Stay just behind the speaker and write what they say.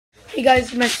Hey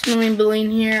guys, Maximilian Beline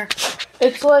here.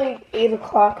 It's like 8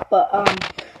 o'clock, but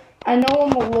I know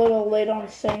I'm a little late on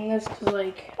saying this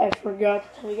because I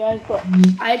forgot to tell you guys, but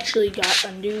I actually got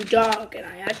a new dog, and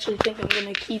I actually think I'm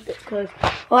gonna keep it because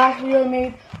the last video I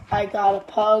made, I got a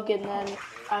pug, and then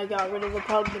I got rid of the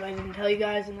pug, but I didn't tell you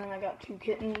guys, and then I got 2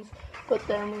 kittens, but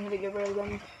then we had to get rid of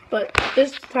them. But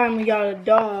this time we got a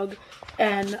dog,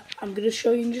 and I'm gonna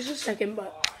show you in just a second,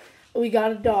 but we got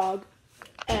a dog.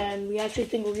 And we actually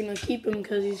think we're going to keep him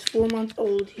because he's 4 months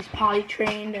old. He's potty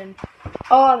trained and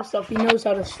a lot of stuff. He knows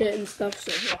how to sit and stuff.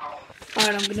 So, yeah.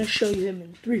 Alright, I'm going to show you him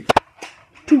in 3,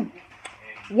 2,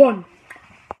 1.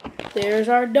 There's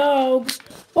our dog.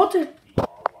 Walter.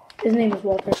 His name is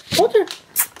Walter. Walter.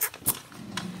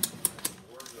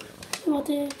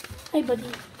 Walter. Hi,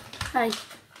 buddy. Hi.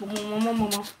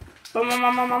 Mama.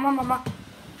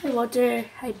 Hi, Walter.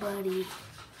 Hi, buddy.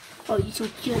 Oh, you're so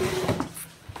cute.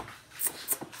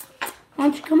 Why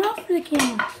don't you come out for the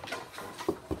camera?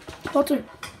 Walter.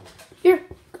 Here.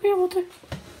 Come here, Walter.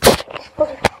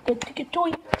 Walter. Go take your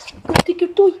toy. Go take your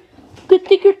toy. Go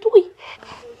take your toy.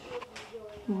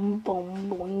 Boom,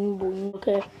 boing, boing.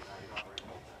 Okay.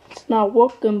 It's not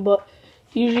working, but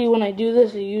usually when I do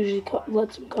this, it usually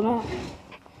lets him come out.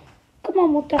 Come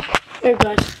on, Walter. There,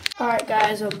 guys. Alright,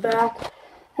 guys. I'm back.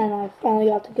 And I finally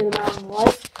got to get him out in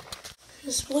life.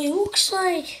 This is what he looks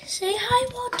like. Say hi,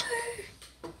 Walter.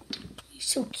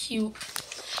 So cute.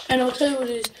 And I'll tell you what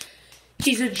it is.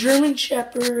 He's a German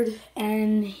Shepherd,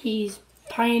 and he's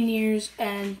Pioneers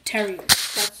and Terriers.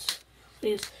 That's what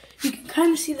it is. You can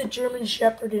kind of see the German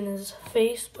Shepherd in his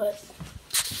face, but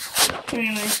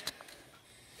anyway.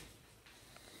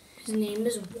 His name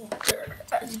is Walter.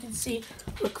 As you can see,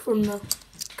 look from the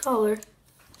color.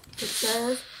 It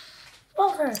says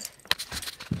Walter.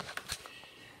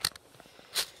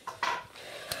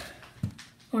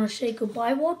 Want to say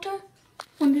goodbye, Walter?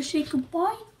 Want to say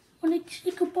goodbye? Want to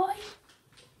say goodbye?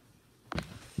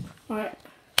 Alright.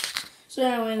 So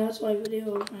anyway, that's my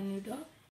video of my new dog.